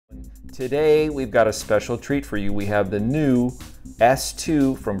Today we've got a special treat for you. We have the new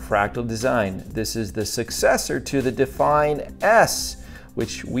S2 from Fractal Design. This is the successor to the Define S,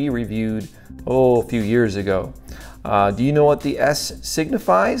 which we reviewed a few years ago. Do you know what the S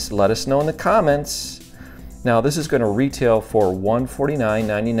signifies? Let us know in the comments. Now this is going to retail for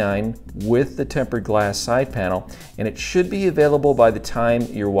 $149.99 with the tempered glass side panel, and it should be available by the time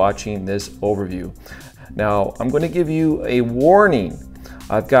you're watching this overview. Now I'm going to give you a warning.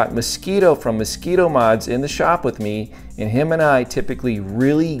 I've got Mosquito from Mosquito Mods in the shop with me, and him and I typically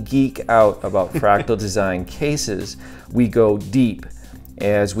really geek out about Fractal Design cases. We go deep,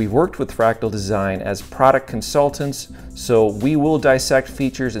 as we've worked with Fractal Design as product consultants, so we will dissect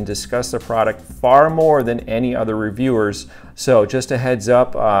features and discuss the product far more than any other reviewers. So just a heads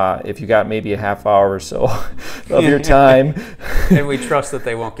up, if you got maybe a half hour or so of your time. And we trust that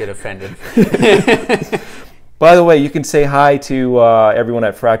they won't get offended. By the way, you can say hi to everyone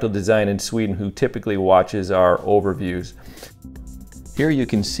at Fractal Design in Sweden who typically watches our overviews. Here you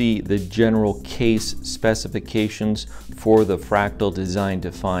can see the general case specifications for the Fractal Design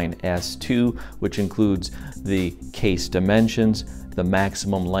Define S2, which includes the case dimensions, the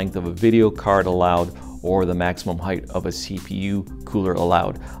maximum length of a video card allowed, or the maximum height of a CPU cooler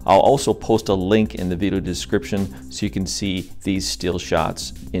allowed. I'll also post a link in the video description so you can see these still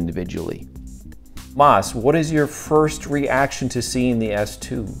shots individually. Moss, what is your first reaction to seeing the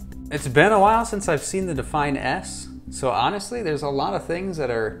S2? It's been a while since I've seen the Define S. So honestly, there's a lot of things that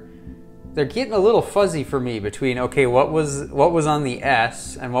they're getting a little fuzzy for me between, okay, what was on the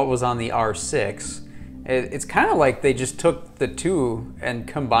S and what was on the R6. It's kind of like they just took the two and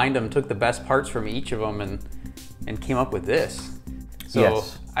combined them, took the best parts from each of them and came up with this. So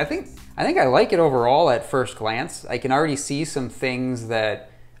yes. I think I like it overall at first glance. I can already see some things that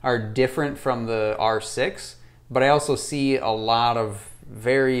are different from the R6, but I also see a lot of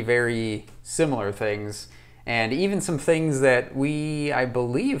very, very similar things. And even some things that I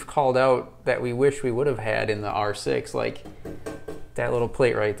believe, called out that we wish we would have had in the R6, like that little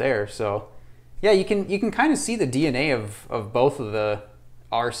plate right there. So yeah, you can kind of see the DNA of both of the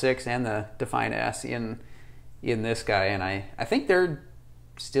R6 and the Define S in this guy, and I think they're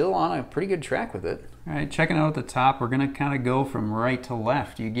still on a pretty good track with it. All right, checking out at the top, we're gonna kind of go from right to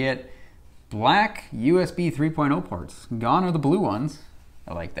left. You get black USB 3.0 ports. Gone are the blue ones.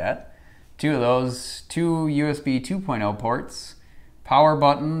 I like that. Two of those, two USB 2.0 ports, power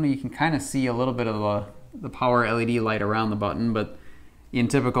button. You can kind of see a little bit of the power LED light around the button, but in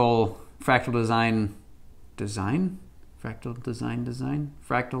typical Fractal Design,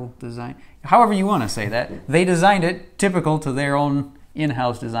 however you want to say that, they designed it typical to their own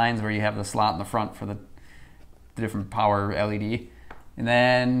in-house designs, where you have the slot in the front for the different power LED. And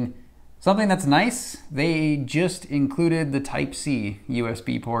then something that's nice, they just included the Type-C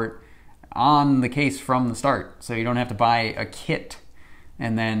USB port on the case from the start, so you don't have to buy a kit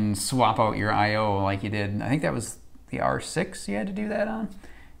and then swap out your I/O like you did. I think that was the R6 you had to do that on.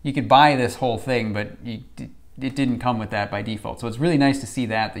 You could buy this whole thing, but it didn't come with that by default. So it's really nice to see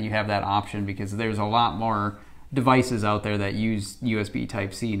that you have that option, because there's a lot more devices out there that use USB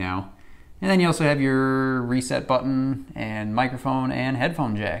Type-C now. And then you also have your reset button and microphone and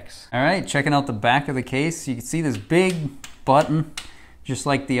headphone jacks. All right, checking out the back of the case, you can see this big button, just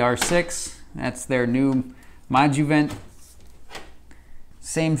like the R6. That's their new Motherboard.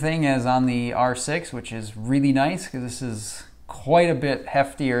 Same thing as on the R6, which is really nice, because this is quite a bit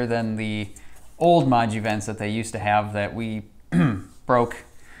heftier than the old Motherboards that they used to have that we broke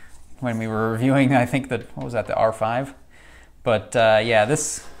when we were reviewing, I think, what was that, the R5? But yeah,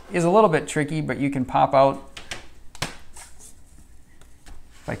 this is a little bit tricky, but you can pop out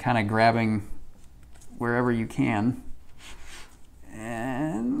by kind of grabbing wherever you can.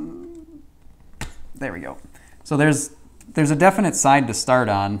 And there we go. So there's a definite side to start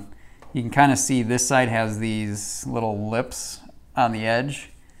on. You can kind of see this side has these little lips on the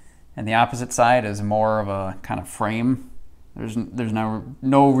edge, and the opposite side is more of a kind of frame. There's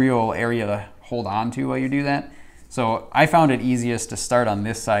no real area to hold on to while you do that. So I found it easiest to start on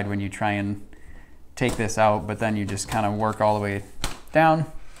this side when you try and take this out, but then you just kind of work all the way down.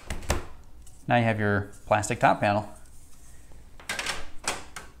 Now you have your plastic top panel.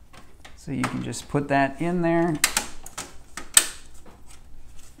 So you can just put that in there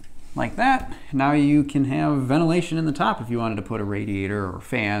like that. Now you can have ventilation in the top if you wanted to put a radiator or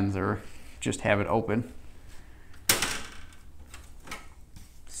fans, or just have it open.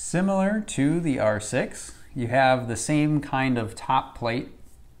 Similar to the R6, you have the same kind of top plate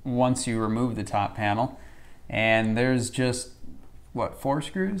once you remove the top panel. And there's just, what, 4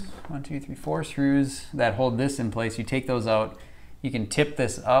 screws? 1, 2, 3, 4 screws that hold this in place. You take those out, you can tip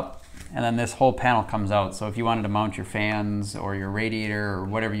this up and then this whole panel comes out. So if you wanted to mount your fans or your radiator or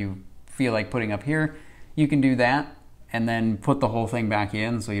whatever you feel like putting up here, you can do that and then put the whole thing back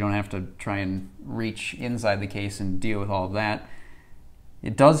in so you don't have to try and reach inside the case and deal with all of that.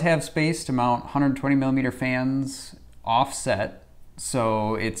 It does have space to mount 120mm fans offset,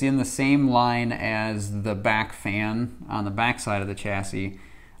 so it's in the same line as the back fan on the back side of the chassis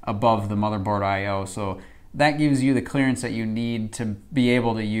above the motherboard I/O. So that gives you the clearance that you need to be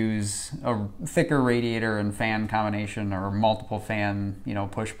able to use a thicker radiator and fan combination or multiple fan,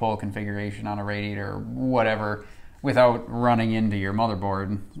 push-pull configuration on a radiator or whatever without running into your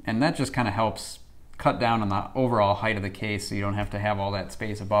motherboard. And that just kind of helps cut down on the overall height of the case so you don't have to have all that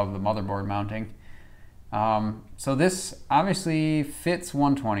space above the motherboard mounting. So this obviously fits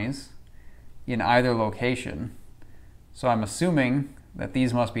 120s in either location. So I'm assuming that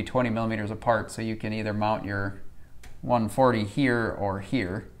these must be 20mm apart, so you can either mount your 140 here or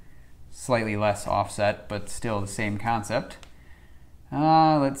here. Slightly less offset, but still the same concept.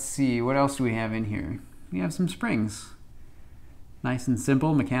 Let's see, what else do we have in here? We have some springs. Nice and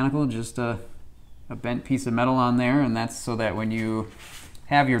simple, mechanical, just a bent piece of metal on there, and that's so that when you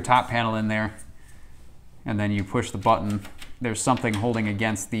have your top panel in there and then you push the button, there's something holding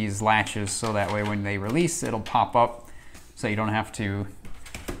against these latches so that way when they release, it'll pop up so you don't have to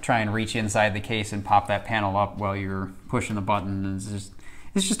try and reach inside the case and pop that panel up while you're pushing the button. And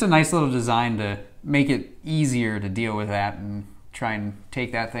it's just a nice little design to make it easier to deal with that and try and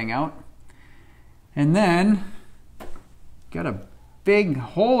take that thing out. And then got a big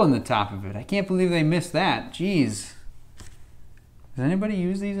hole in the top of it. I can't believe they missed that. Jeez. Does anybody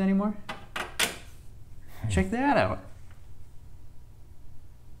use these anymore? Check that out.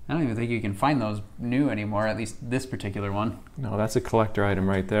 I don't even think you can find those new anymore, at least this particular one. No, that's a collector item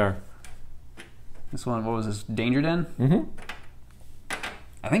right there. This one, what was this, Danger Den? Mm-hmm.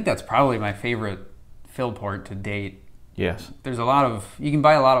 I think that's probably my favorite fill port to date. Yes. There's a lot of, you can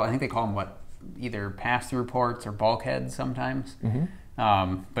buy a lot of, I think they call them what, either pass-through ports or bulkheads sometimes.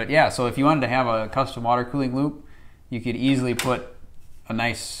 Mm-hmm. But yeah, so if you wanted to have a custom water cooling loop, you could easily put a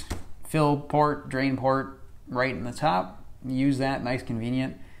nice fill port, drain port right in the top. Use that, nice,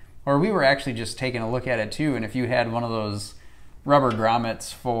 convenient. Or we were actually just taking a look at it too, and if you had one of those rubber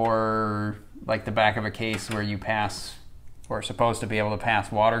grommets for like the back of a case where you pass, or are supposed to be able to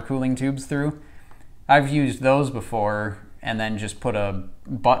pass water cooling tubes through, I've used those before and then just put a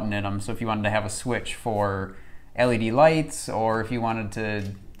button in them. So if you wanted to have a switch for LED lights, or if you wanted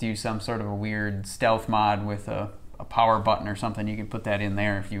to do some sort of a weird stealth mod with a power button or something, you could put that in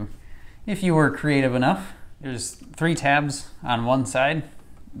there if you were creative enough. There's 3 tabs on one side.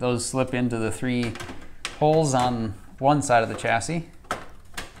 Those slip into the 3 holes on one side of the chassis.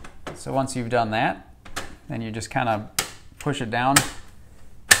 So once you've done that, then you just kind of push it down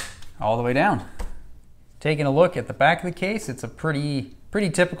all the way down. Taking a look at the back of the case, it's a pretty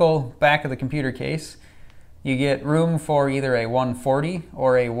typical back of the computer case. You get room for either a 140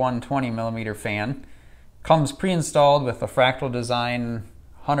 or a 120mm fan. Comes pre-installed with a Fractal Design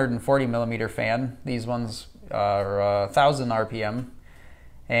 140mm fan. These ones are 1000 RPM.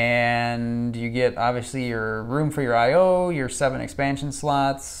 And you get obviously your room for your I/O, your 7 expansion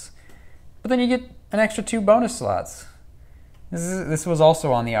slots, but then you get an extra 2 bonus slots. This was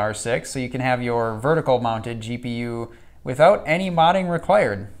also on the R6, so you can have your vertical mounted GPU without any modding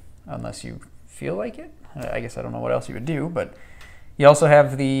required, unless you feel like it. I guess I don't know what else you would do, but you also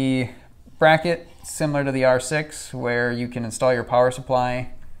have the bracket similar to the R6 where you can install your power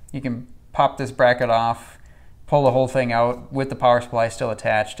supply. You can pop this bracket off, pull the whole thing out with the power supply still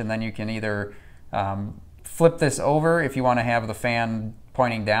attached, and then you can either flip this over if you want to have the fan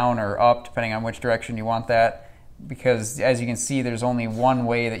pointing down or up, depending on which direction you want that, because as you can see, there's only one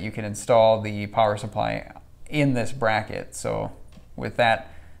way that you can install the power supply in this bracket. So with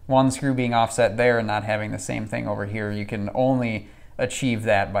that one screw being offset there and not having the same thing over here, you can only achieve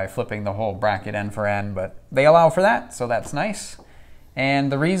that by flipping the whole bracket end for end, but they allow for that, so that's nice.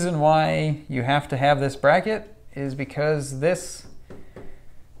 And the reason why you have to have this bracket is because this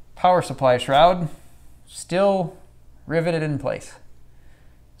power supply shroud still riveted in place.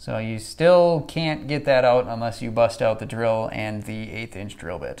 So you still can't get that out unless you bust out the drill and the 1/8 inch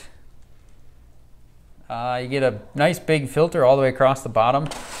drill bit. You get a nice big filter all the way across the bottom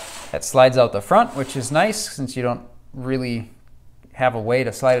that slides out the front, which is nice since you don't really have a way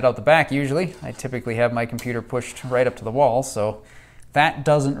to slide it out the back usually. I typically have my computer pushed right up to the wall, so that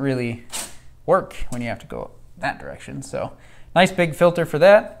doesn't really work when you have to go that direction. So nice big filter for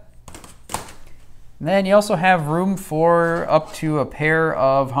that. And then you also have room for up to a pair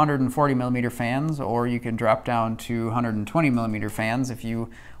of 140 millimeter fans, or you can drop down to 120 millimeter fans if you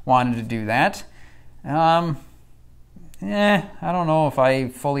wanted to do that. I don't know if I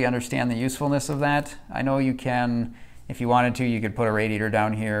fully understand the usefulness of that. I know you can, if you wanted to, you could put a radiator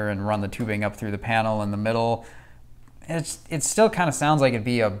down here and run the tubing up through the panel in the middle. It still kind of sounds like it'd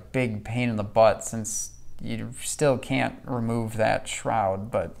be a big pain in the butt since you still can't remove that shroud,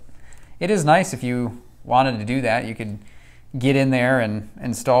 but it is nice if you wanted to do that. You could get in there and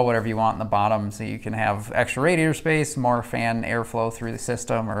install whatever you want in the bottom so you can have extra radiator space, more fan airflow through the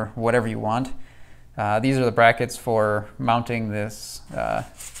system, or whatever you want. These are the brackets for mounting this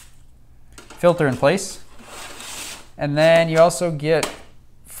filter in place. And then you also get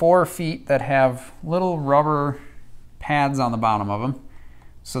 4 feet that have little rubber pads on the bottom of them,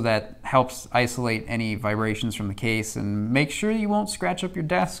 so that helps isolate any vibrations from the case and make sure you won't scratch up your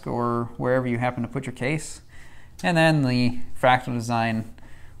desk or wherever you happen to put your case. And then the Fractal Design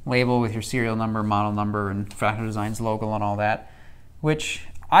label with your serial number, model number, and Fractal Design's logo and all that, which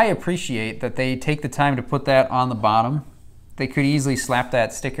I appreciate that they take the time to put that on the bottom. They could easily slap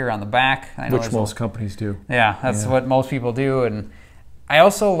that sticker on the back. I know which most companies do. Yeah, that's what most people do. And I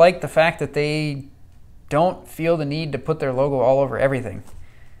also like the fact that they don't feel the need to put their logo all over everything.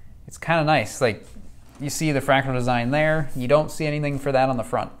 It's kind of nice. Like, you see the Fractal Design there. You don't see anything for that on the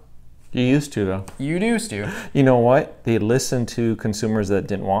front. You used to, though. You used to. You know what? They listened to consumers that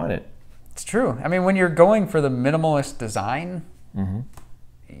didn't want it. It's true. I mean, when you're going for the minimalist design,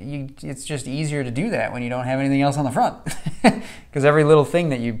 it's just easier to do that when you don't have anything else on the front. Because every little thing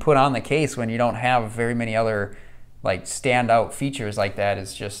that you put on the case when you don't have very many other like standout features like that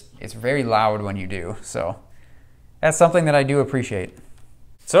is just, it's very loud when you do. So that's something that I do appreciate.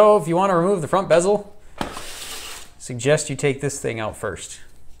 So if you want to remove the front bezel, suggest you take this thing out first.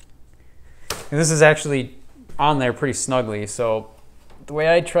 And this is actually on there pretty snugly, so the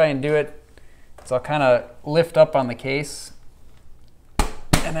way I try and do it is I'll kind of lift up on the case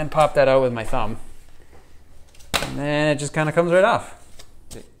and then pop that out with my thumb. And then it just kind of comes right off.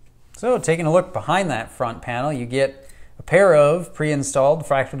 So taking a look behind that front panel, you get a pair of pre-installed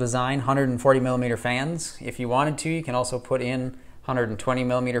Fractal Design 140 millimeter fans. If you wanted to, you can also put in 120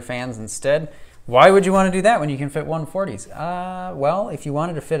 millimeter fans instead. Why would you want to do that when you can fit 140s? Well, if you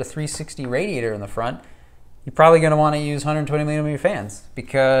wanted to fit a 360 radiator in the front, you're probably going to want to use 120 millimeter fans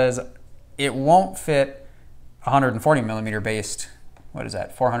because it won't fit 140 millimeter based, what is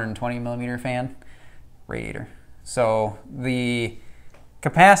that, 420 millimeter fan radiator. So the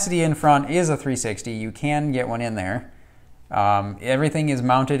capacity in front is a 360. You can get one in there. Everything is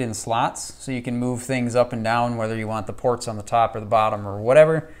mounted in slots, so you can move things up and down, whether you want the ports on the top or the bottom or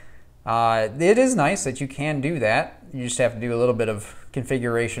whatever. It is nice that you can do that. You just have to do a little bit of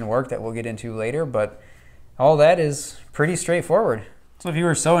configuration work that we'll get into later, but all that is pretty straightforward. So if you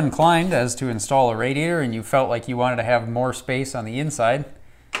were so inclined as to install a radiator and you felt like you wanted to have more space on the inside,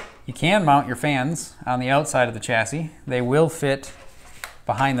 you can mount your fans on the outside of the chassis. They will fit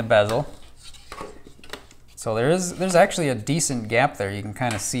behind the bezel. So there's actually a decent gap there, you can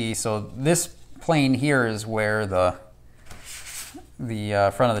kind of see. So this plane here is where the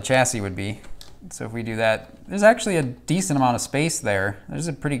front of the chassis would be. So if we do that, there's actually a decent amount of space there. There's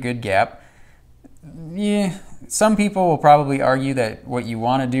a pretty good gap. Yeah, some people will probably argue that what you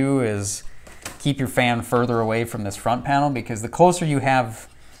want to do is keep your fan further away from this front panel, because the closer you have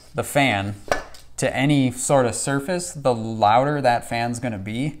the fan to any sort of surface, the louder that fan's going to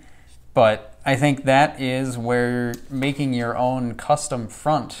be. But I think that is where making your own custom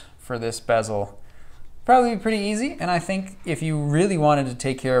front for this bezel probably be pretty easy. And I think if you really wanted to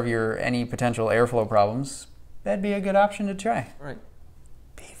take care of any potential airflow problems, that'd be a good option to try. Right.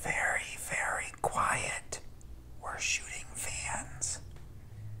 Be very, very quiet. We're shooting fans.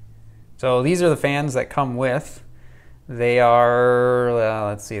 So these are the fans that come with. They are,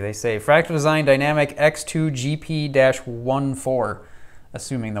 let's see, they say Fractal Design Dynamic X2 GP-14,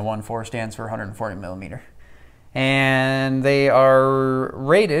 assuming the 14 stands for 140 millimeter. And they are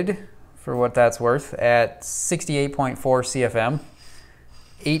rated, for what that's worth, at 68.4 CFM,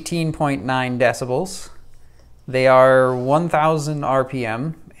 18.9 decibels. They are 1,000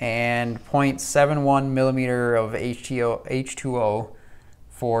 RPM and 0.71 millimeter of H2O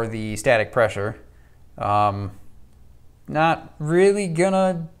for the static pressure. Not really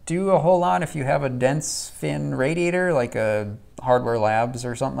gonna do a whole lot if you have a dense fin radiator like a Hardware Labs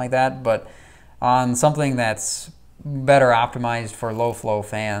or something like that, but on something that's better optimized for low flow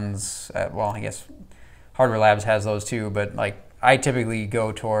fans, well, I guess Hardware Labs has those too, but like I typically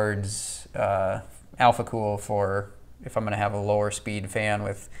go towards Alpha Cool for if I'm gonna have a lower speed fan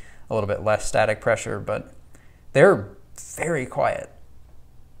with a little bit less static pressure, but they're very quiet.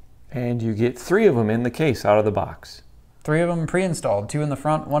 And you get 3 of them in the case out of the box. 3 of them pre-installed, 2 in the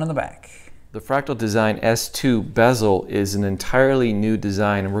front, 1 in the back. The Fractal Design S2 bezel is an entirely new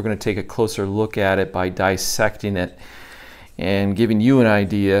design, and we're going to take a closer look at it by dissecting it and giving you an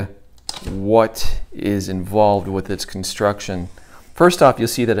idea what is involved with its construction. First off, you'll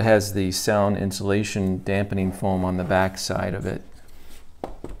see that it has the sound insulation dampening foam on the back side of it.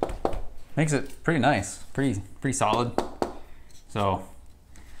 Makes it pretty nice, pretty solid. So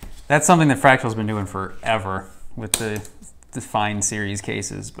that's something that Fractal's been doing forever with the Define series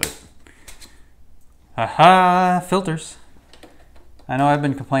cases, but filters. I know I've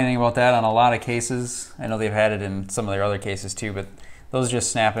been complaining about that on a lot of cases. I know they've had it in some of their other cases too, but those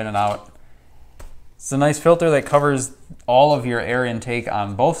just snap in and out. It's a nice filter that covers all of your air intake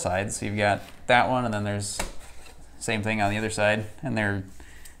on both sides. So you've got that one, and then there's same thing on the other side, and they're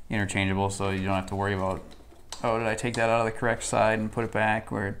interchangeable, so you don't have to worry about, oh, did I take that out of the correct side and put it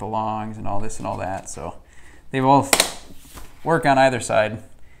back where it belongs and all this and all that. So they both work on either side. And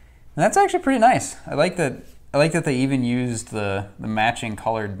that's actually pretty nice. I like that they even used the matching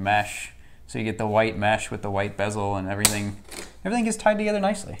colored mesh. So you get the white mesh with the white bezel, and everything gets tied together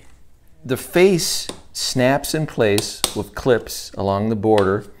nicely. The face snaps in place with clips along the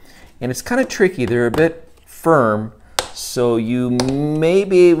border, and it's kind of tricky. They're a bit firm, so you may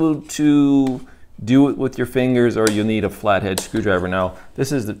be able to do it with your fingers, or you'll need a flathead screwdriver. Now,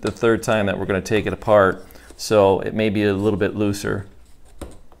 this is the 3rd time that we're going to take it apart, so it may be a little bit looser.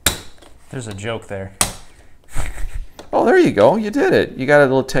 There's a joke there. Oh, there you go. You did it. You got a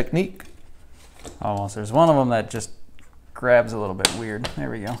little technique. Almost. There's one of them that just grabs a little bit weird. There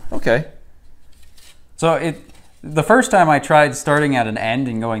we go. Okay. So the first time I tried starting at an end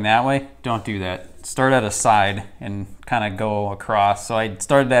and going that way, don't do that. Start at a side and kind of go across. So I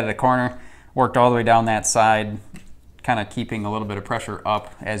started at a corner, worked all the way down that side, kind of keeping a little bit of pressure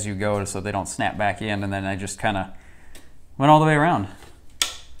up as you go so they don't snap back in, and then I just kind of went all the way around.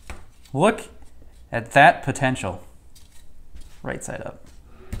 Look at that potential. Right side up.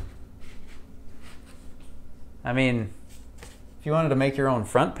 I mean, if you wanted to make your own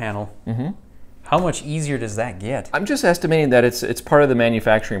front panel, how much easier does that get? I'm just estimating that it's part of the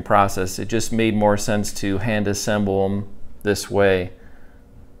manufacturing process. It just made more sense to hand assemble them this way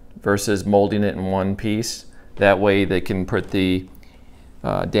versus molding it in one piece. That way they can put the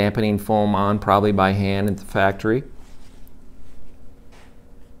dampening foam on probably by hand at the factory.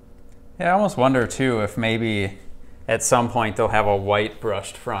 Yeah, I almost wonder too if maybe at some point they'll have a white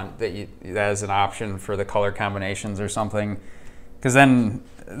brushed front that as an option for the color combinations or something. Because then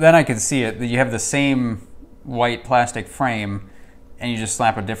I could see it, that you have the same white plastic frame and you just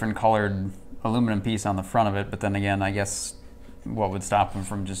slap a different colored aluminum piece on the front of it. But then again, I guess what would stop them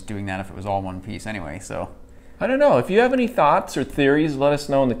from just doing that if it was all one piece anyway? So I don't know. If you have any thoughts or theories, let us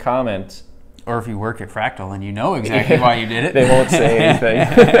know in the comments. Or if you work at Fractal and you know exactly why you did it. They won't say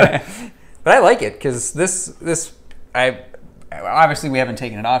anything. But I like it because obviously we haven't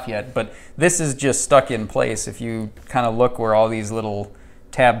taken it off yet, but this is just stuck in place. If you kind of look where all these little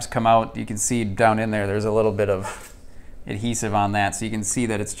tabs come out, you can see down in there's a little bit of adhesive on that, so you can see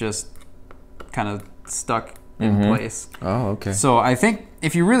that it's just kind of stuck in place. Oh, okay. So I think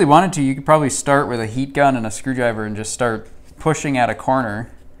if you really wanted to, you could probably start with a heat gun and a screwdriver and just start pushing at a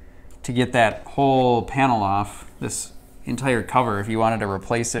corner to get that whole panel off, this entire cover, if you wanted to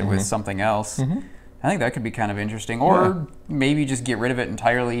replace it with something else. I think that could be kind of interesting. Or maybe just get rid of it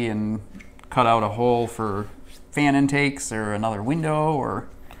entirely and cut out a hole for fan intakes or another window, or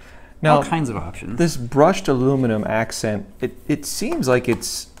all kinds of options. This brushed aluminum accent, it seems like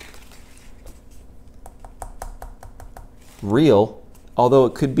it's real, although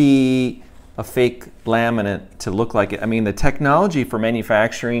it could be a fake laminate to look like it. I mean, the technology for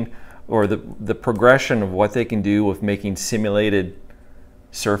manufacturing, or the progression of what they can do with making simulated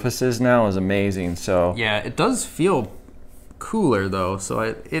surfaces now is amazing. So yeah, it does feel cooler though. So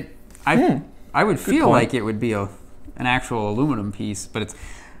I would feel like it would be an actual aluminum piece, but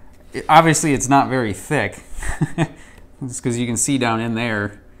obviously it's not very thick. It's because you can see down in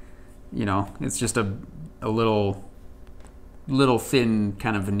there, it's just a little thin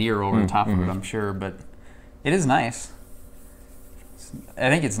kind of veneer over the top of it, I'm sure, but it is nice. I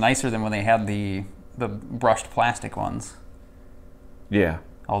think it's nicer than when they had the brushed plastic ones. Yeah.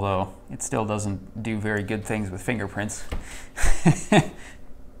 Although it still doesn't do very good things with fingerprints.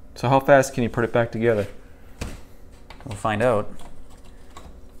 So how fast can you put it back together? We'll find out.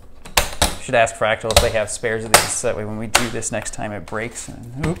 Should ask Fractal if they have spares of these, so that way when we do this next time it breaks.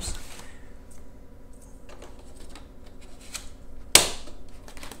 And, oops.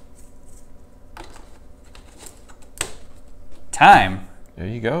 time. There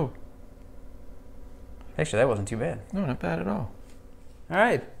you go. Actually, that wasn't too bad. No, not bad at all. All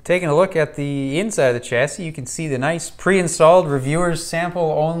right, taking a look at the inside of the chassis, you can see the nice pre-installed reviewer's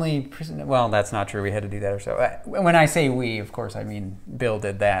sample only. Well, that's not true. We had to do that ourselves. When I say we, of course, I mean Bill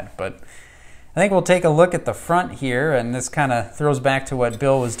did that. But I think we'll take a look at the front here, and this kind of throws back to what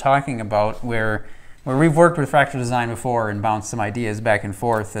Bill was talking about, where we've worked with Fractal Design before and bounced some ideas back and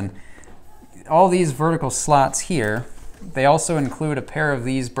forth. And all these vertical slots here, they also include a pair of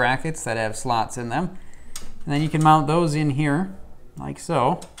these brackets that have slots in them. And then you can mount those in here, like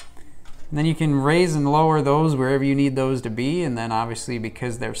so. And then you can raise and lower those wherever you need those to be. And then obviously,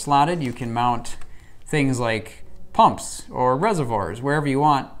 because they're slotted, you can mount things like pumps or reservoirs wherever you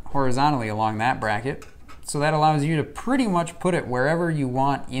want horizontally along that bracket. So that allows you to pretty much put it wherever you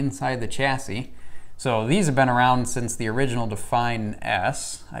want inside the chassis. So these have been around since the original Define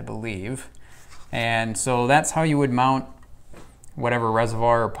S, I believe. And so that's how you would mount whatever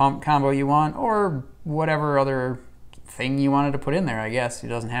reservoir or pump combo you want, or whatever other thing you wanted to put in there, I guess. It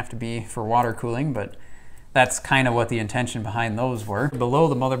doesn't have to be for water cooling, but that's kind of what the intention behind those were. Below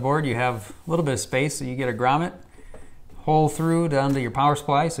the motherboard, you have a little bit of space, so you get a grommet hole through down to your power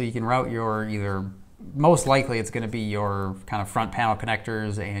supply, so you can route your either, most likely it's going to be your kind of front panel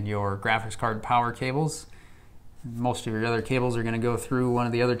connectors and your graphics card power cables. Most of your other cables are going to go through one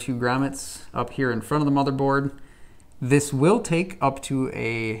of the other two grommets up here in front of the motherboard. This will take up to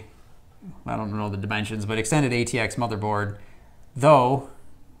a, I don't know the dimensions, but extended ATX motherboard. Though,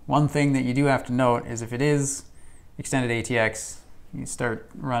 one thing that you do have to note is if it is extended ATX, you start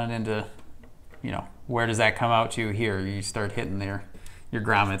running into, you know, where does that come out to here? You start hitting your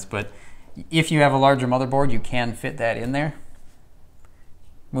grommets. But if you have a larger motherboard, you can fit that in there.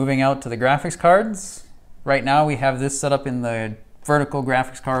 Moving out to the graphics cards. Right now we have this set up in the vertical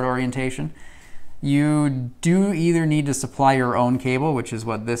graphics card orientation. You do either need to supply your own cable, which is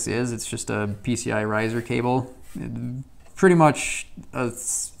what this is. It's just a PCi Riser cable. Pretty much a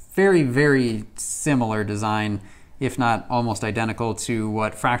very, very similar design, if not almost identical to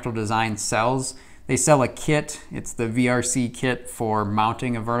what Fractal Design sells. They sell a kit. It's the VRC kit for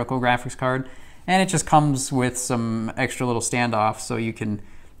mounting a vertical graphics card. And it just comes with some extra little standoffs, so you can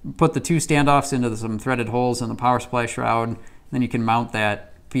put the two standoffs into some threaded holes in the power supply shroud. Then you can mount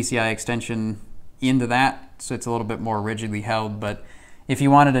that PCI extension into that, so it's a little bit more rigidly held. But if you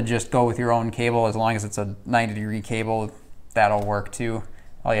wanted to just go with your own cable, as long as it's a 90-degree cable, that'll work too.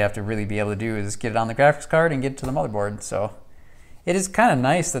 All you have to really be able to do is get it on the graphics card and get it to the motherboard. So it is kind of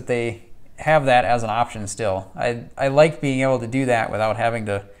nice that they have that as an option still. I like being able to do that without having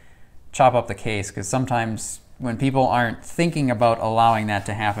to chop up the case, because sometimes when people aren't thinking about allowing that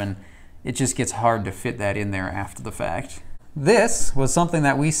to happen, it just gets hard to fit that in there after the fact. This was something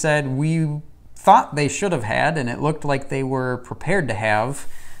that we said we thought they should have had, and it looked like they were prepared to have,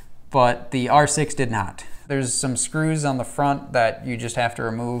 but the R6 did not. There's some screws on the front that you just have to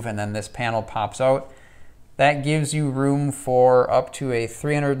remove, and then this panel pops out. That gives you room for up to a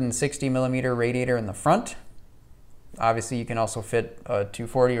 360mm radiator in the front. Obviously you can also fit a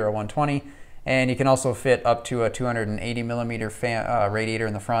 240 or a 120, and you can also fit up to a 280mm radiator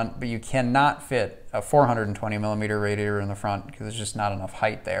in the front, but you cannot fit a 420mm radiator in the front because there's just not enough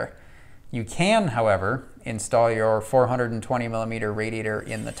height there. You can, however, install your 420mm radiator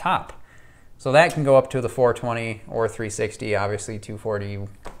in the top. So that can go up to the 420 or 360, obviously 240,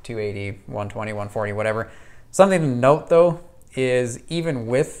 280, 120, 140, whatever. Something to note though is even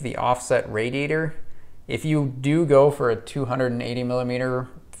with the offset radiator, if you do go for a 280mm,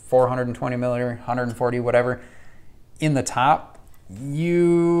 420mm, 140, whatever, in the top,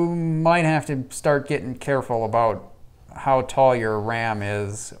 you might have to start getting careful about how tall your RAM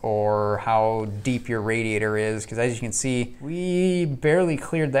is or how deep your radiator is, because as you can see, we barely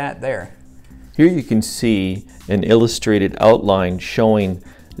cleared that there. Here you can see an illustrated outline showing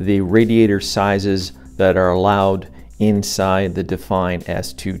the radiator sizes that are allowed inside the Define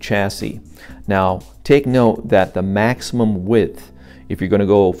S2 chassis. Now take note that the maximum width, if you're going to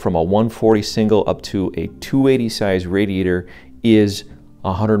go from a 140 single up to a 280 size radiator, is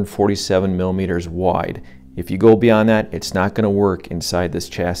 147mm wide. If you go beyond that, it's not going to work inside this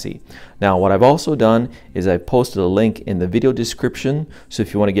chassis. Now, what I've also done is I've posted a link in the video description, so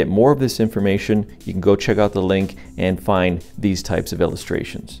if you want to get more of this information, you can go check out the link and find these types of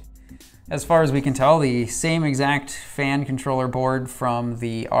illustrations. As far as we can tell, the same exact fan controller board from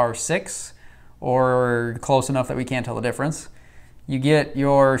the R6, or close enough that we can't tell the difference. You get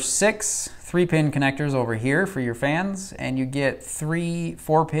your 6 3-pin connectors over here for your fans, and you get 3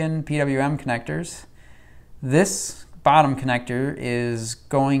 4-pin PWM connectors. This bottom connector is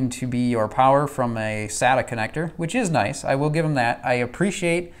going to be your power from a SATA connector, which is nice. I will give them that. I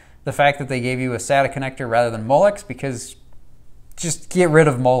appreciate the fact that they gave you a SATA connector rather than Molex, because just get rid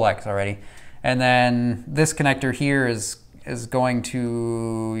of Molex already. And then this connector here is going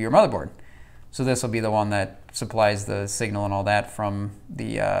to your motherboard. So this will be the one that supplies the signal and all that from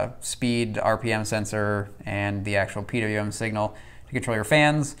the speed, RPM sensor, and the actual PWM signal to control your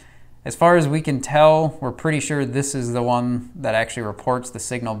fans. As far as we can tell, we're pretty sure this is the one that actually reports the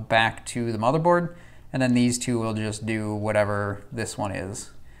signal back to the motherboard, and then these two will just do whatever this one is.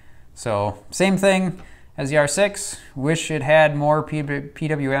 So same thing as the R6. Wish it had more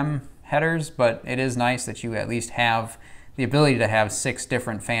PWM headers, but it is nice that you at least have the ability to have 6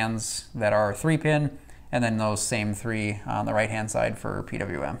 different fans that are 3-pin, and then those same 3 on the right-hand side for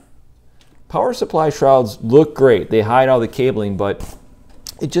PWM. Power supply shrouds look great. They hide all the cabling, but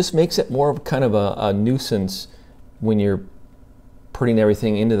it just makes it more of kind of a nuisance when you're putting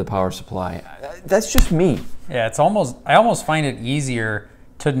everything into the power supply. That's just me. Yeah, I almost find it easier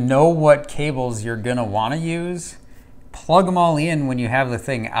to know what cables you're gonna wanna use, plug them all in when you have the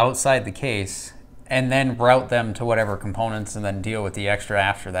thing outside the case, and then route them to whatever components and then deal with the extra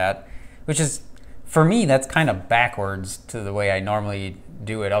after that, which is, for me, that's kind of backwards to the way I normally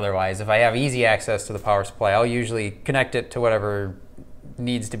do it otherwise. If I have easy access to the power supply, I'll usually connect it to whatever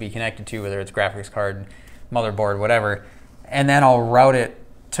needs to be connected to, whether it's graphics card, motherboard, whatever, and then I'll route it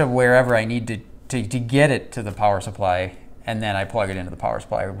to wherever I need to get it to the power supply, and then I plug it into the power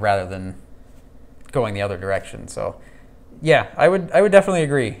supply rather than going the other direction. So yeah, I would definitely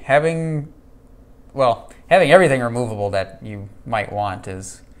agree. Having everything removable that you might want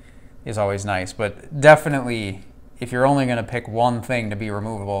is always nice, but definitely if you're only going to pick one thing to be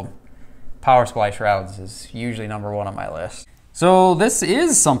removable, power supply shrouds is usually #1 on my list. So this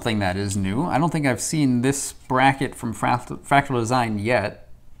is something that is new. I don't think I've seen this bracket from Fractal Design yet.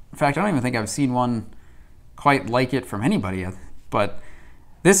 In fact, I don't even think I've seen one quite like it from anybody yet, but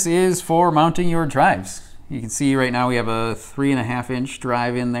this is for mounting your drives. You can see right now we have a 3.5-inch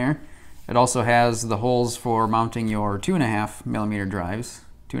drive in there. It also has the holes for mounting your 2.5mm drives.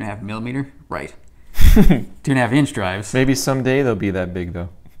 2.5mm? Right. 2.5-inch drives. Maybe someday they'll be that big though.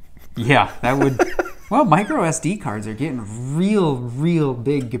 Yeah, that would... Well, micro SD cards are getting real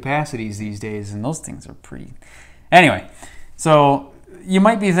big capacities these days, and those things are pretty... Anyway, so you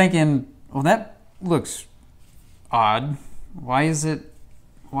might be thinking, well, that looks odd. Why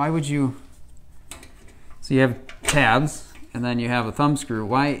would you... So you have tabs, and then you have a thumb screw.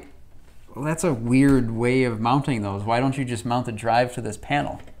 Why? Well, that's a weird way of mounting those. Why don't you just mount the drive to this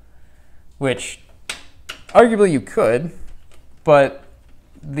panel? Which, arguably you could, but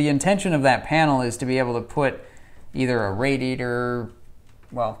the intention of that panel is to be able to put either a radiator,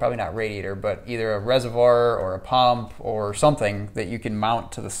 well, probably not radiator, but either a reservoir or a pump or something that you can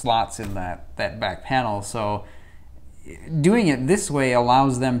mount to the slots in that back panel. So doing it this way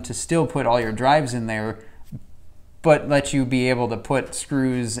allows them to still put all your drives in there, but let you be able to put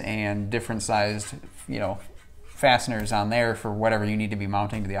screws and different sized, fasteners on there for whatever you need to be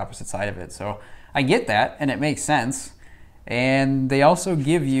mounting to the opposite side of it. So I get that, and it makes sense. And they also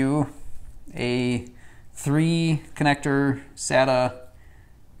give you a 3-connector SATA,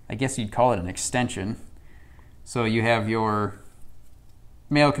 I guess you'd call it an extension. So you have your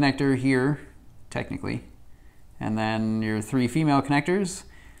male connector here, technically, and then your 3 female connectors.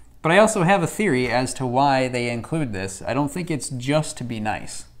 But I also have a theory as to why they include this. I don't think it's just to be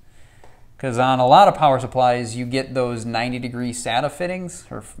nice. Because on a lot of power supplies, you get those 90-degree SATA fittings,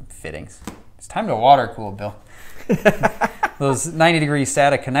 or fittings. It's time to water cool, Bill. Those 90-degree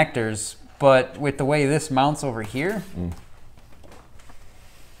SATA connectors, but with the way this mounts over here,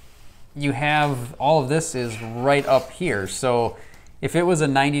 you have all of this is right up here. So if it was a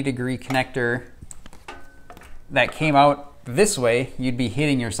 90-degree connector that came out this way, you'd be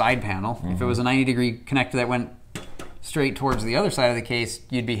hitting your side panel. Mm-hmm. If it was a 90-degree connector that went straight towards the other side of the case,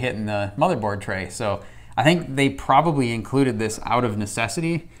 you'd be hitting the motherboard tray. So I think they probably included this out of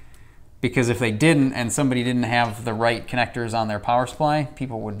necessity, because if they didn't and somebody didn't have the right connectors on their power supply,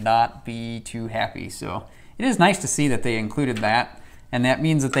 people would not be too happy. So it is nice to see that they included that, and that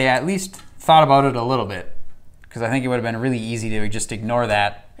means that they at least thought about it a little bit, because I think it would have been really easy to just ignore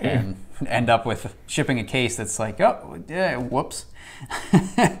that and end up with shipping a case that's like, oh, yeah, whoops.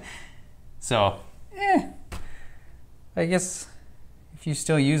 So, I guess if you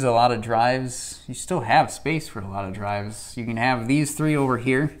still use a lot of drives, you still have space for a lot of drives. You can have these 3 over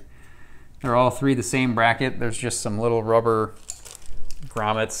here. They're all 3 the same bracket. There's just some little rubber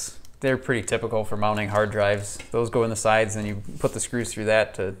grommets. They're pretty typical for mounting hard drives. Those go in the sides, and you put the screws through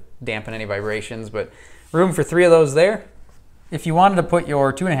that to dampen any vibrations. But room for 3 of those there. If you wanted to put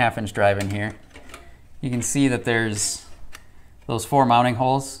your 2.5-inch drive in here, you can see that there's those 4 mounting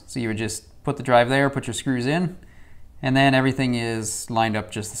holes. So you would just put the drive there, put your screws in, and then everything is lined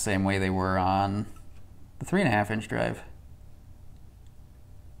up just the same way they were on the 3.5-inch drive.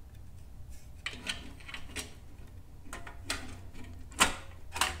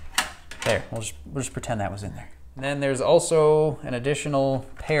 There, we'll just pretend that was in there. And then there's also an additional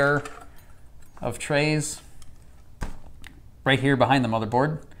pair of trays right here behind the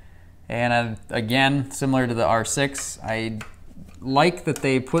motherboard. And again, similar to the R6, I like that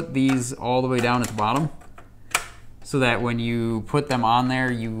they put these all the way down at the bottom so that when you put them on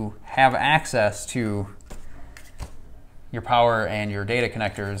there, you have access to your power and your data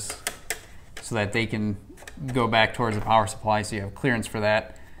connectors so that they can go back towards the power supply, so you have clearance for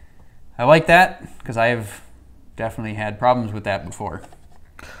that. I like that because I've definitely had problems with that before.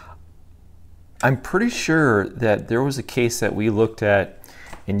 I'm pretty sure that there was a case that we looked at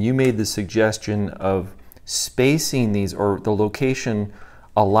and you made the suggestion of spacing these, or the location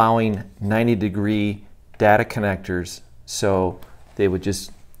allowing 90-degree data connectors, so they would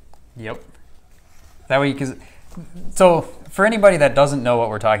just... Yep. That way, so for anybody that doesn't know what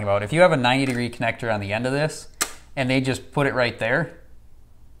we're talking about, if you have a 90-degree connector on the end of this and they just put it right there,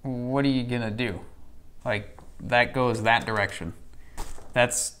 what are you gonna do? Like, that goes that direction.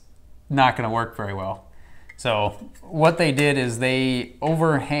 That's not gonna work very well. So what they did is they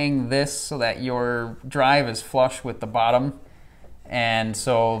overhang this so that your drive is flush with the bottom. And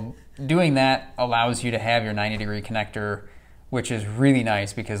so doing that allows you to have your 90-degree connector, which is really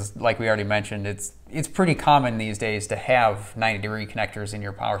nice because, like we already mentioned, it's pretty common these days to have 90-degree connectors in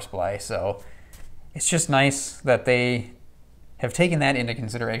your power supply. So it's just nice that they have taken that into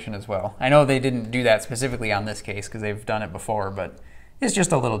consideration as well. I know they didn't do that specifically on this case because they've done it before, but it's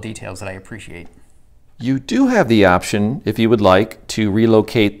just a little details that I appreciate. You do have the option, if you would like, to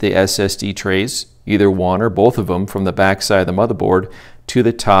relocate the SSD trays, either one or both of them, from the back side of the motherboard to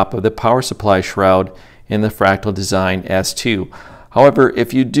the top of the power supply shroud in the Fractal Design S2. However,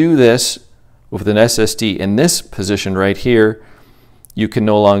 if you do this with an SSD in this position right here, you can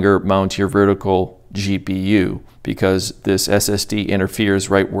no longer mount your vertical GPU because this SSD interferes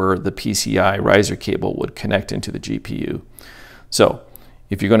right where the PCi Riser cable would connect into the GPU. So,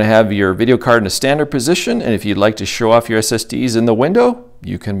 if you're going to have your video card in a standard position, and if you'd like to show off your SSDs in the window,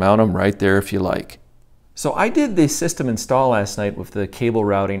 you can mount them right there if you like. So I did the system install last night with the cable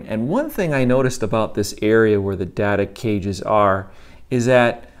routing, and one thing I noticed about this area where the data cages are is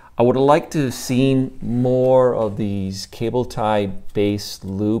that I would have liked to have seen more of these cable tie based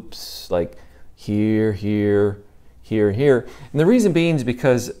loops, like here, here, here, here. And the reason being is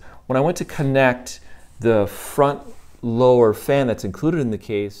because when I went to connect the front lower fan that's included in the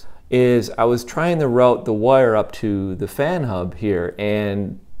case, is I was trying to route the wire up to the fan hub here,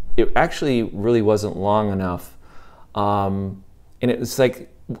 and it actually really wasn't long enough. And it was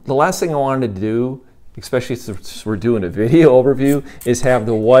like the last thing I wanted to do, especially since we're doing a video overview, is have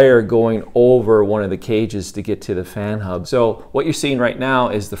the wire going over one of the cages to get to the fan hub. So what you're seeing right now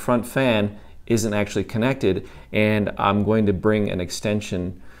is the front fan isn't actually connected, and I'm going to bring an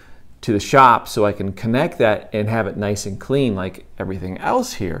extension to the shop so I can connect that and have it nice and clean like everything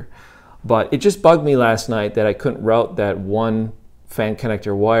else here. But it just bugged me last night that I couldn't route that one fan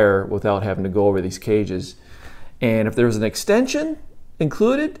connector wire without having to go over these cages. And if there was an extension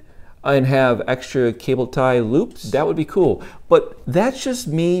included and have extra cable tie loops, that would be cool. But that's just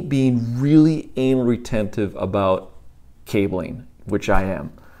me being really anal retentive about cabling, which I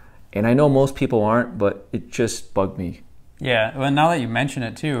am. And I know most people aren't, but it just bugged me. Yeah, well, now that you mention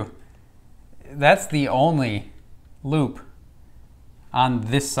it too, that's the only loop on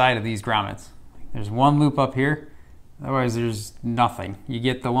this side of these grommets. There's one loop up here, otherwise there's nothing. You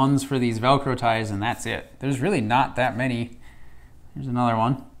get the ones for these Velcro ties and that's it. There's really not that many. There's another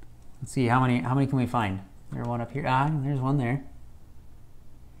one. Let's see, how many can we find? There's one up here. Ah, there's one there.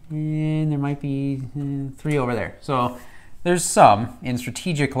 And there might be 3 over there. So there's some in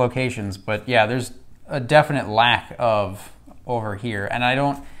strategic locations, but yeah, there's a definite lack of over here. And I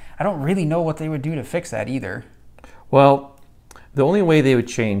don't really know what they would do to fix that either. Well, the only way they would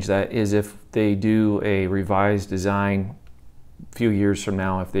change that is if they do a revised design a few years from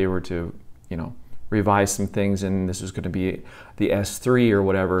now, if they were to, you know, revise some things, and this is going to be the S3 or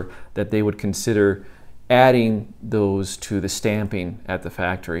whatever, that they would consider adding those to the stamping at the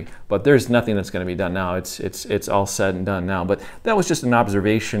factory. But there's nothing that's going to be done now. It's all said and done now. But that was just an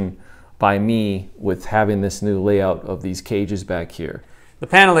observation by me with having this new layout of these cages back here. The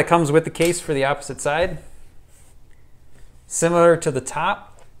panel that comes with the case for the opposite side, similar to the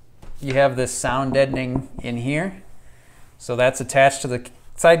top, you have this sound deadening in here. So that's attached to the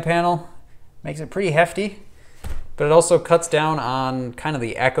side panel, makes it pretty hefty, but it also cuts down on kind of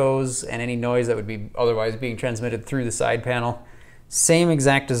the echoes and any noise that would be otherwise being transmitted through the side panel. Same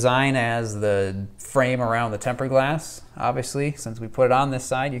exact design as the frame around the tempered glass. Obviously, since we put it on this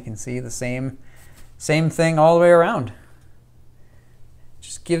side, you can see the same thing all the way around.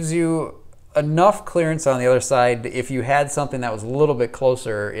 Just gives you enough clearance on the other side if you had something that was a little bit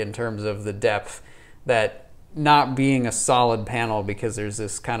closer in terms of the depth, that not being a solid panel because there's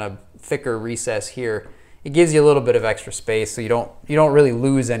this kind of thicker recess here, it gives you a little bit of extra space, so you don't really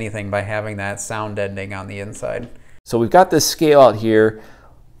lose anything by having that sound deadening on the inside. So we've got this scale out here.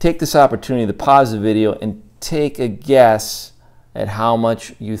 Take this opportunity to pause the video and take a guess at how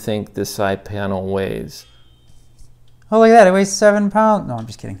much you think this side panel weighs. Oh, look at that, it weighs 7 pounds. No, I'm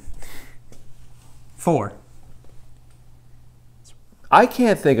just kidding. 4. I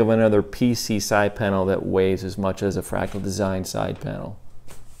can't think of another PC side panel that weighs as much as a Fractal Design side panel.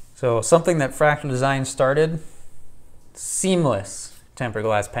 So something that Fractal Design started, seamless tempered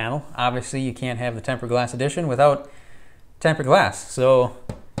glass panel. Obviously you can't have the tempered glass edition without tempered glass. So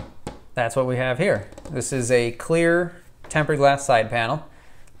that's what we have here. This is a clear tempered glass side panel,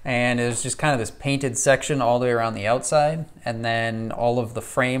 and it's just kind of this painted section all the way around the outside, and then all of the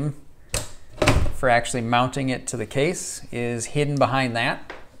frame for actually mounting it to the case is hidden behind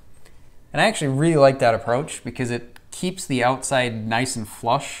that. And I actually really like that approach because it keeps the outside nice and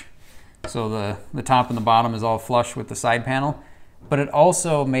flush. So the top and the bottom is all flush with the side panel, but it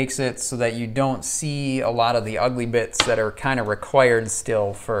also makes it so that you don't see a lot of the ugly bits that are kind of required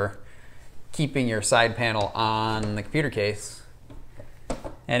still for keeping your side panel on the computer case.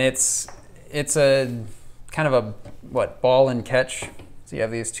 And it's a kind of a ball and catch. So you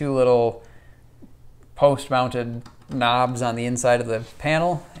have these two little post-mounted knobs on the inside of the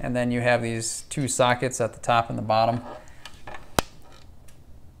panel, and then you have these two sockets at the top and the bottom.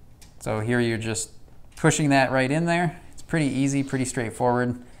 So here you're just pushing that right in there. It's pretty easy, pretty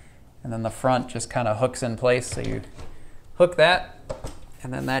straightforward. And then the front just kind of hooks in place. So you hook that,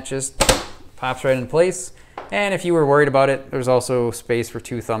 and then that just pops right in place. And if you were worried about it, there's also space for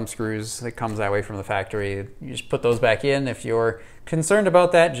 2 thumb screws that comes that way from the factory. You just put those back in if you're concerned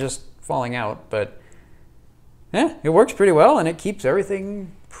about that just falling out. But yeah, it works pretty well, and it keeps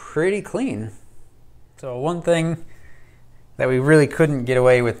everything pretty clean. So one thing that we really couldn't get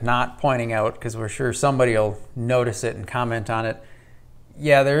away with not pointing out, because we're sure somebody will notice it and comment on it.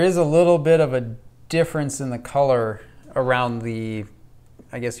 Yeah, there is a little bit of a difference in the color around the,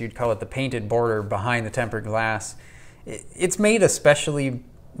 I guess you'd call it the painted border behind the tempered glass. It's made especially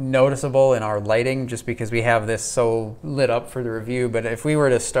noticeable in our lighting just because we have this so lit up for the review. But if we were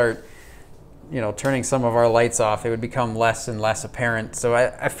to start, turning some of our lights off, it would become less and less apparent. So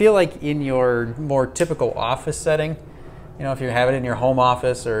I feel like in your more typical office setting, if you have it in your home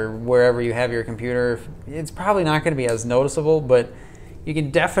office or wherever you have your computer, it's probably not going to be as noticeable, but you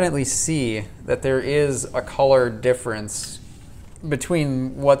can definitely see that there is a color difference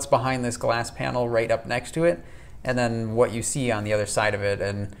between what's behind this glass panel right up next to it and then what you see on the other side of it.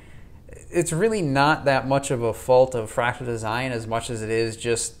 And it's really not that much of a fault of Fractal Design as much as it is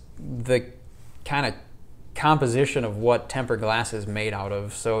just the kind of composition of what tempered glass is made out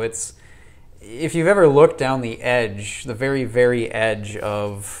of. So if you've ever looked down the edge, the very, very edge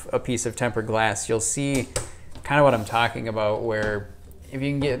of a piece of tempered glass, you'll see kind of what I'm talking about, where if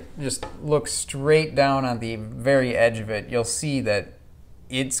you can just look straight down on the very edge of it, you'll see that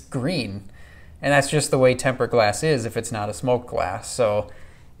it's green. And that's just the way tempered glass is if it's not a smoked glass. So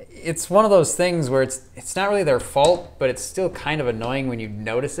it's one of those things where it's not really their fault, but it's still kind of annoying when you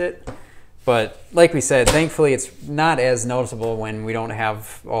notice it. But like we said, thankfully it's not as noticeable when we don't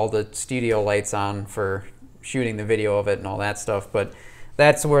have all the studio lights on for shooting the video of it and all that stuff. But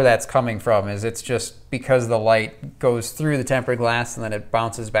that's where that's coming from, is it's just because the light goes through the tempered glass and then it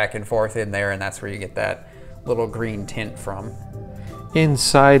bounces back and forth in there, and that's where you get that little green tint from.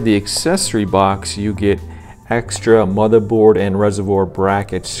 Inside the accessory box, you get extra motherboard and reservoir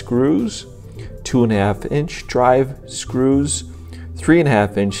bracket screws, 2.5-inch drive screws,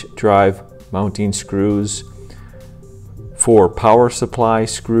 3.5-inch drive mounting screws, 4 power supply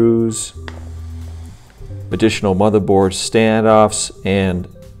screws, additional motherboard standoffs and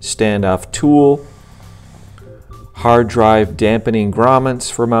standoff tool, hard drive dampening grommets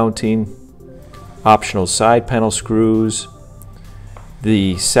for mounting, optional side panel screws,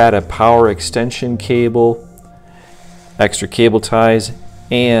 the SATA power extension cable, extra cable ties,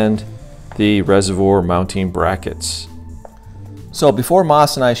 and the reservoir mounting brackets. So before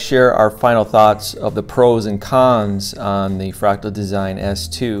Moss and I share our final thoughts of the pros and cons on the Fractal Design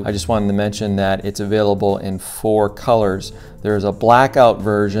S2, I just wanted to mention that it's available in 4 colors. There's a blackout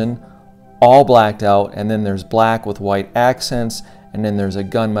version, all blacked out, and then there's black with white accents, and then there's a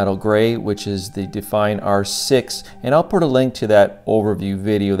gunmetal gray, which is the Define R6, and I'll put a link to that overview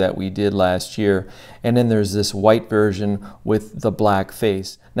video that we did last year. And then there's this white version with the black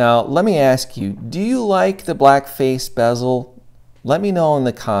face. Now let me ask you, do you like the black face bezel? Let me know in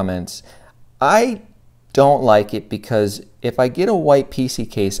the comments. I don't like it because if I get a white PC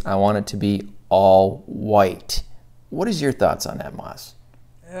case, I want it to be all white. What is your thoughts on that, Moss?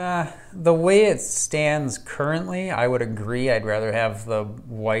 The way it stands currently, I would agree. I'd rather have the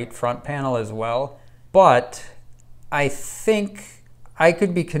white front panel as well. But I think I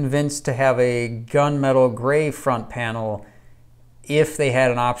could be convinced to have a gunmetal gray front panel if they had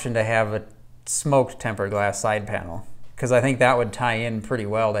an option to have a smoked tempered glass side panel. Because I think that would tie in pretty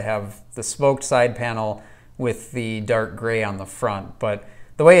well to have the smoked side panel with the dark gray on the front. But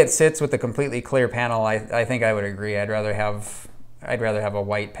the way it sits with the completely clear panel, I think I would agree. I'd rather have a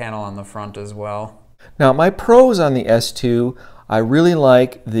white panel on the front as well. Now my pros on the S2, I really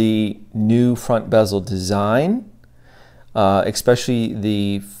like the new front bezel design, especially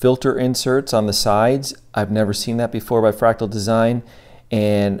the filter inserts on the sides. I've never seen that before by Fractal Design,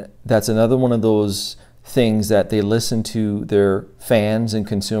 and that's another one of those things that they listen to their fans and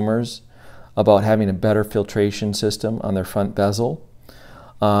consumers about having a better filtration system on their front bezel.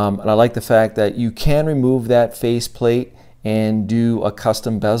 And I like the fact that you can remove that face plate and do a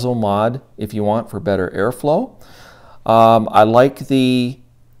custom bezel mod if you want for better airflow. I like the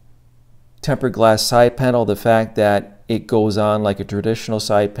tempered glass side panel, the fact that it goes on like a traditional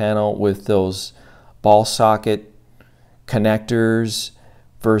side panel with those ball socket connectors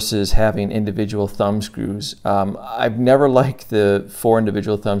versus having individual thumb screws. I've never liked the 4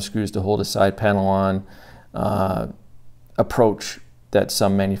 individual thumb screws to hold a side panel on approach that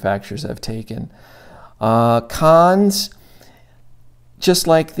some manufacturers have taken. Cons, just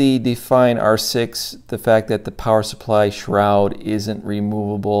like the Define R6, the fact that the power supply shroud isn't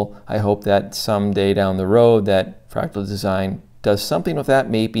removable. I hope that someday down the road that Fractal Design does something with that,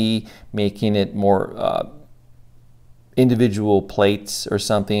 maybe making it more individual plates or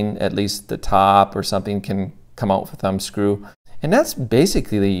something, at least the top or something can come out with a thumb screw. And that's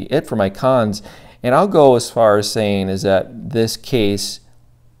basically it for my cons. And I'll go as far as saying is that this case,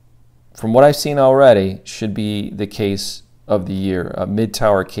 from what I've seen already, should be the case of the year, a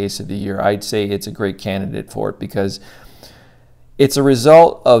mid-tower case of the year. I'd say it's a great candidate for it because it's a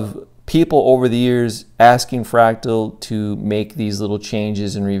result of people over the years asking Fractal to make these little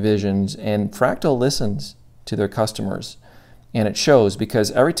changes and revisions, and Fractal listens to their customers. And it shows because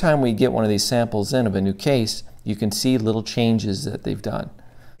every time we get one of these samples in of a new case, you can see little changes that they've done.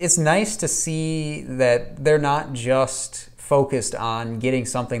 It's nice to see that they're not just focused on getting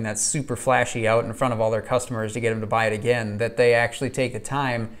something that's super flashy out in front of all their customers to get them to buy it again, that they actually take the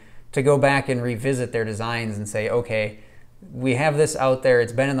time to go back and revisit their designs and say, okay, we have this out there,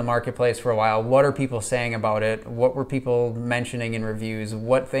 it's been in the marketplace for a while, what are people saying about it, what were people mentioning in reviews,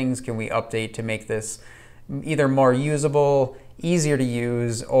 what things can we update to make this either more usable, easier to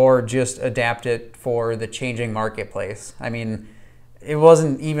use, or just adapt it for the changing marketplace. I mean, it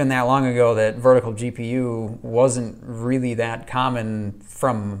wasn't even that long ago that vertical GPU wasn't really that common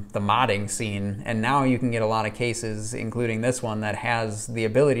from the modding scene, and now you can get a lot of cases, including this one, that has the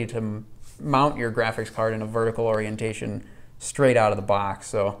ability to mount your graphics card in a vertical orientation straight out of the box.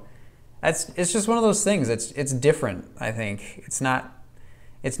 So it's just one of those things. It's different, I think. It's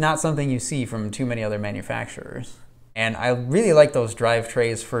not something you see from too many other manufacturers. And I really like those drive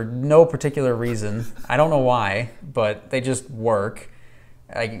trays for no particular reason. I don't know why, but they just work.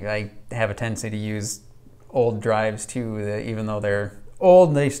 I have a tendency to use old drives too, even though they're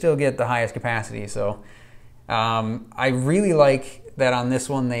old, they still get the highest capacity. So I really like that on this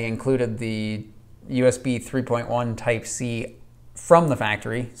one they included the USB 3.1 Type-C from the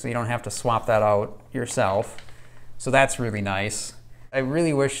factory, so you don't have to swap that out yourself. So that's really nice. I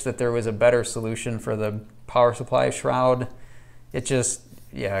really wish that there was a better solution for the power supply shroud. It just,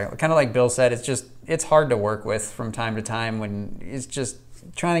 yeah, kind of like Bill said, it's hard to work with from time to time when it's just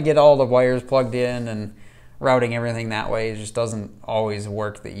trying to get all the wires plugged in and routing everything that way just doesn't always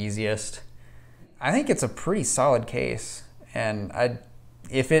work the easiest. I think it's a pretty solid case, and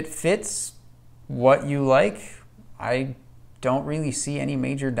if it fits what you like, I don't really see any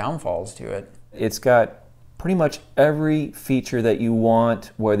major downfalls to it. It's got pretty much every feature that you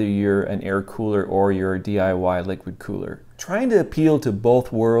want, whether you're an air cooler or you're a DIY liquid cooler. trying to appeal to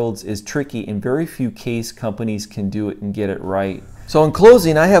both worlds is tricky, and very few case companies can do it and get it right. So in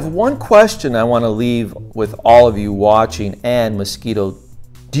closing, I have one question I want to leave with all of you watching and Mosquito.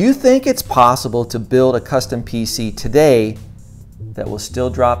 Do you think it's possible to build a custom PC today that will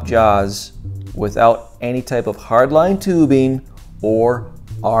still drop jaws without any type of hardline tubing or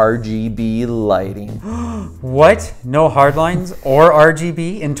RGB lighting? What? No hardlines or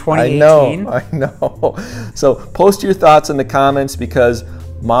RGB in 2018? I know. So post your thoughts in the comments, because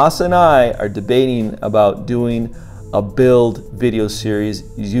Moss and I are debating about doing a build video series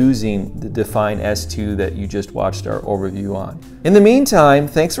using the Define S2 that you just watched our overview on. In the meantime,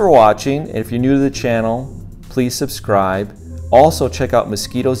 thanks for watching. And if you're new to the channel, please subscribe. Also check out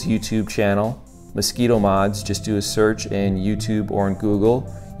Mosquito's YouTube channel, Mosquito Mods. Just do a search in YouTube or in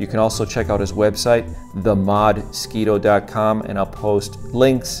Google. You can also check out his website, themodskito.com, and I'll post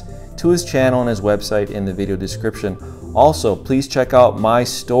links to his channel and his website in the video description. Also, please check out my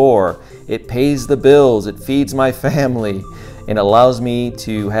store. It pays the bills, it feeds my family, and allows me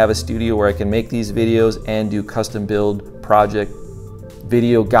to have a studio where I can make these videos and do custom build project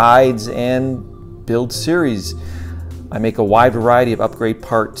video guides and build series. I make a wide variety of upgrade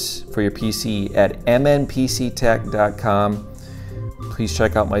parts for your PC at Mnpctech.com. Please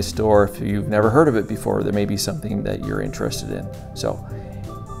check out my store if you've never heard of it before. There may be something that you're interested in. So,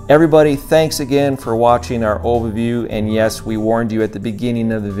 everybody, thanks again for watching our overview. And yes, we warned you at the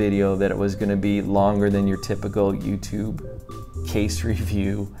beginning of the video that it was going to be longer than your typical YouTube case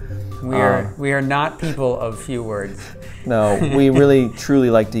review. We are not people of few words. No, we really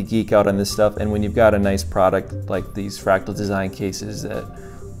truly like to geek out on this stuff, and when you've got a nice product like these Fractal Design cases, that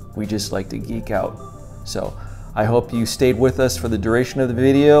we just like to geek out. So I hope you stayed with us for the duration of the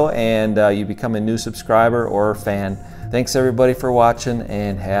video, and you become a new subscriber or a fan. Thanks everybody for watching,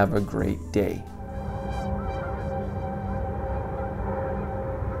 and have a great day.